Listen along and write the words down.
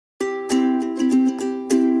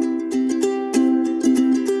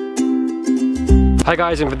Hi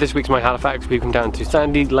guys, and for this week's My Halifax, we've come down to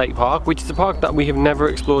Sandy Lake Park, which is a park that we have never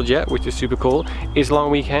explored yet, which is super cool. It's a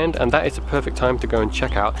long weekend, and that is the perfect time to go and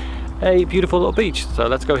check out a beautiful little beach. So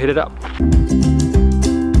let's go hit it up.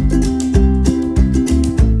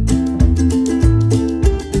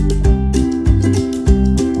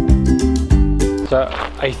 So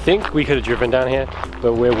I think we could have driven down here,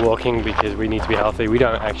 but we're walking because we need to be healthy. We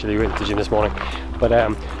don't actually went to the gym this morning, but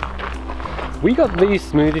we got these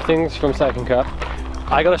smoothie things from Second Cup.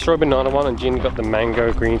 I got a strawberry banana one and Jean got the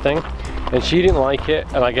mango green thing, and she didn't like it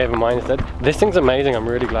and I gave her mine instead. This thing's amazing. I'm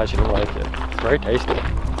really glad she didn't like it. It's very tasty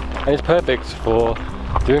and it's perfect for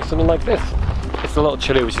doing something like this. It's a little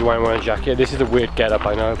chilly, which is why I'm wearing a jacket. This is a weird get up,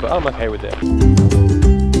 I know, but I'm okay with it.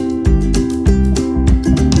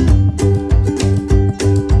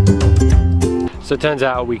 So it turns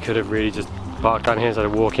out we could have really just parked down here instead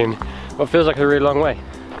of walking what feels like a really long way.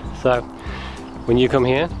 So when you come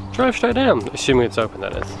here, drive straight down, assuming it's open,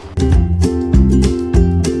 that is.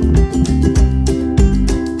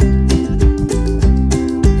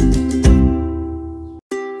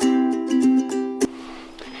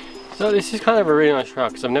 So this is kind of a really nice track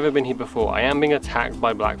because I've never been here before. I am being attacked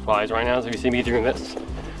by black flies right now, so if you see me doing this,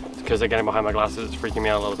 it's because they're getting behind my glasses, it's freaking me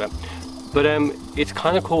out a little bit. But it's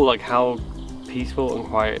kind of cool like how peaceful and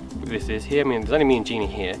quiet this is here. I mean, there's only me and Jeannie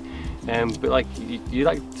here, but like you're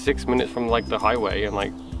like 6 minutes from like the highway and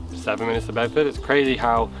like 7 minutes to Bedford. It's crazy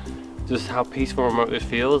how peaceful and remote this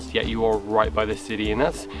feels, yet you are right by the city. And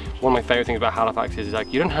that's one of my favorite things about Halifax is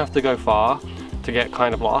like you don't have to go far to get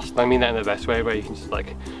kind of lost. I mean that in the best way, where you can just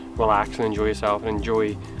like relax and enjoy yourself and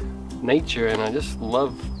enjoy nature. And I just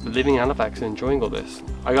love living in Halifax and enjoying all this.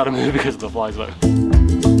 I gotta move because of the flies though.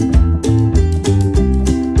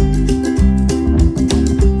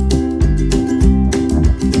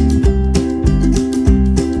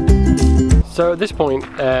 So at this point,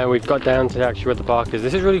 we've got down to actually where the park is.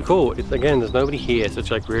 This is really cool. It's, again, there's nobody here, so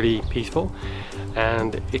it's like really peaceful,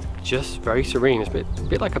 and it's just very serene. It's a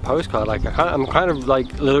bit like a postcard. Like I'm kind of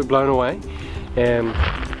like a little blown away.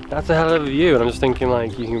 That's a hell of a view, and I'm just thinking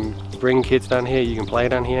like you can bring kids down here, you can play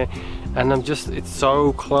down here, and it's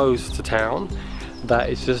so close to town that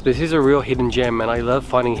it's just, this is a real hidden gem, and I love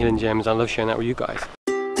finding hidden gems. I love sharing that with you guys.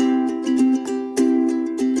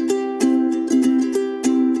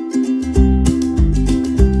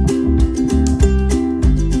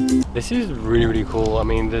 This is really, really cool. I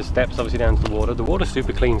mean, there's steps obviously down to the water. The water's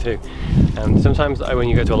super clean too. And sometimes when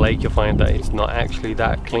you go to a lake, you'll find that it's not actually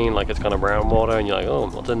that clean, like it's kind of brown water and you're like, oh,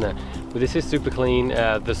 what's in there? But this is super clean.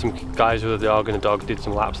 There's some guys with a dog, and the dog did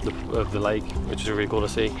some laps of the lake, which is really cool to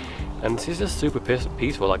see. And this is just super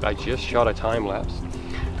peaceful. Like I just shot a time lapse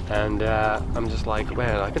and I'm just like,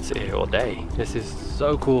 man, I could sit here all day. This is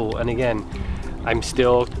so cool. And again, I'm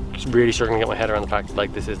still really struggling to get my head around the fact that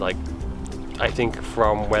like this is like, I think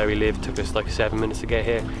from where we live took us like 7 minutes to get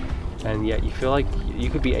here, and yet you feel like you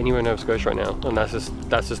could be anywhere in Nova Scotia right now, and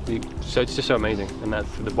so it's just so amazing. And that's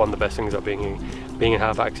one of the best things about being in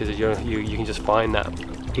Halifax is you can just find that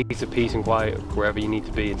piece of peace and quiet wherever you need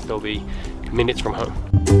to be and still be minutes from home.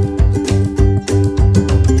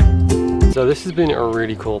 So this has been a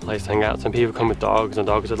really cool place to hang out. Some people come with dogs, and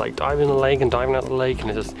dogs are like diving in the lake and diving out of the lake,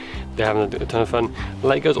 and they're having a ton of fun. The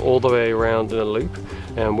lake goes all the way around in a loop,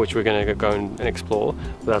 which we're going to go and explore.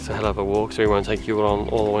 But that's a hell of a walk, so we won't take you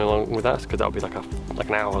all the way along with us, because that would be like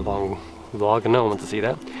an hour long vlog, and no one wants to see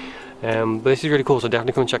that. But this is really cool, so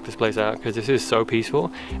definitely come and check this place out, because this is so peaceful,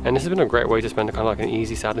 and this has been a great way to spend kind of like an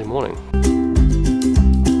easy Saturday morning.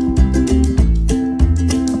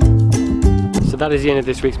 That is the end of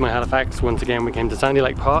this week's My Halifax. Once again, we came to Sandy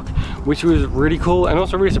Lake Park, which was really cool and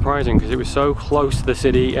also really surprising because it was so close to the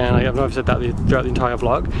city, and I know I've said that throughout the entire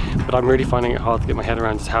vlog, but I'm really finding it hard to get my head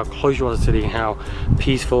around just how close you are to the city and how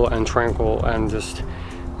peaceful and tranquil and just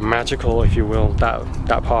magical, if you will,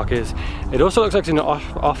 that park is. It also looks like it's an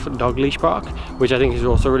off dog leash park, which I think is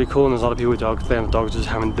also really cool, and there's a lot of people with dogs there, and the dogs are just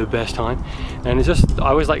having the best time. And it's just, I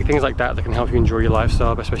always like things like that can help you enjoy your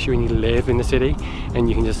lifestyle, especially when you live in the city and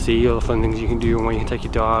you can just see all the fun things you can do, and where you can take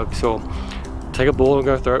your dogs or take a ball and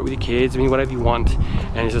go throw it with your kids. I mean, whatever you want.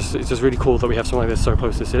 And it's just really cool that we have something like this so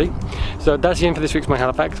close to the city. So that's the end for this week's My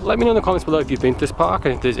Halifax. Let me know in the comments below if you've been to this park,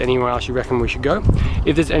 and if there's anywhere else you reckon we should go.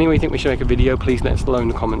 If there's anywhere you think we should make a video, please let us know in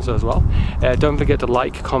the comments as well. Don't forget to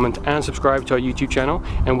like, comment and subscribe to our YouTube channel,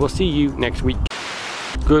 and we'll see you next week.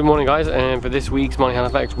 Good morning guys, and for this week's My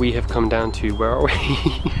Halifax we have come down to, where are we?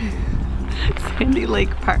 Sandy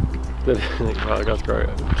Lake Park. That's great.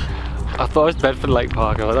 I thought it was Bedford Lake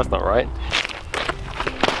Park, and I was like, that's not right.